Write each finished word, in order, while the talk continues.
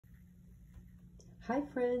Hi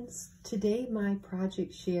friends, today my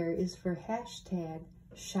project share is for hashtag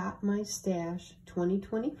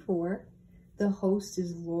ShopMyStash2024. The host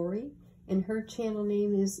is Lori and her channel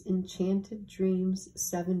name is Enchanted Dreams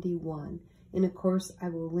 71. And of course I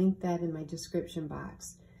will link that in my description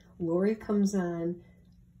box. Lori comes on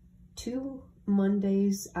 2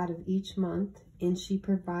 Mondays out of each month and she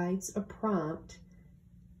provides a prompt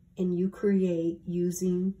and you create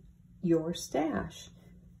using your stash.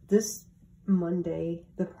 This Monday,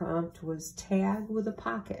 the prompt was tag with a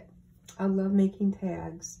pocket. I love making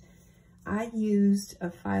tags. I used a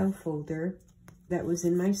file folder that was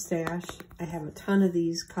in my stash. I have a ton of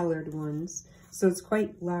these colored ones, so it's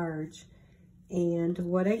quite large. And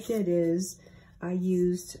what I did is I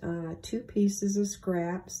used 2 pieces of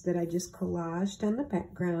scraps that I just collaged on the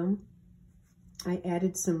background. I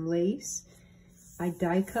added some lace. I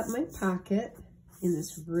die cut my pocket in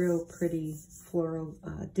this real pretty floral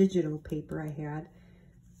digital paper I had.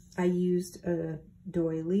 I used a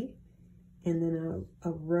doily and then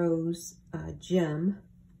a rose gem.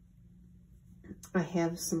 I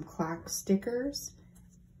have some clock stickers.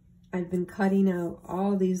 I've been cutting out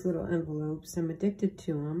all these little envelopes. I'm addicted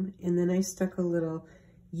to them. And then I stuck a little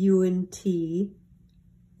UNT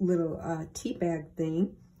little tea bag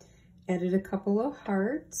thing. Added a couple of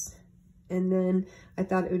hearts. And then I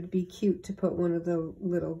thought it would be cute to put one of the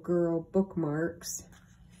little girl bookmarks.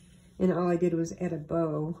 And all I did was add a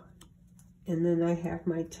bow. And then I have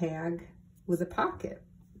my tag with a pocket.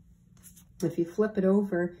 If you flip it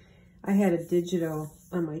over, I had a digital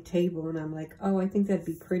on my table and I'm like, oh, I think that'd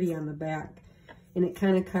be pretty on the back. And it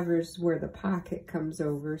kind of covers where the pocket comes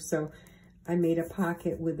over. So I made a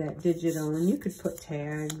pocket with that digital, and you could put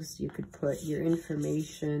tags, you could put your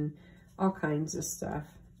information, all kinds of stuff.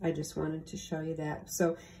 I just wanted to show you that.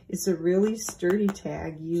 So it's a really sturdy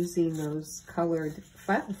tag using those colored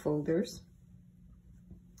file folders.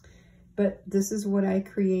 But this is what I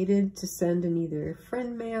created to send in either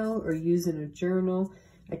friend mail or use in a journal.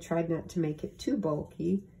 I tried not to make it too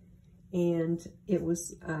bulky. And it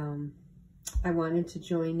was, I wanted to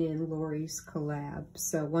join in Lori's collab.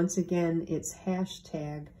 So once again, it's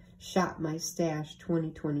hashtag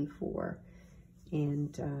ShopMyStash2024.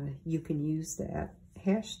 And you can use that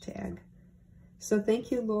hashtag. So thank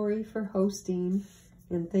you, Lori, for hosting,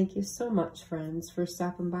 and thank you so much, friends, for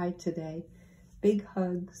stopping by today. Big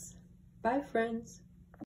hugs. Bye, friends.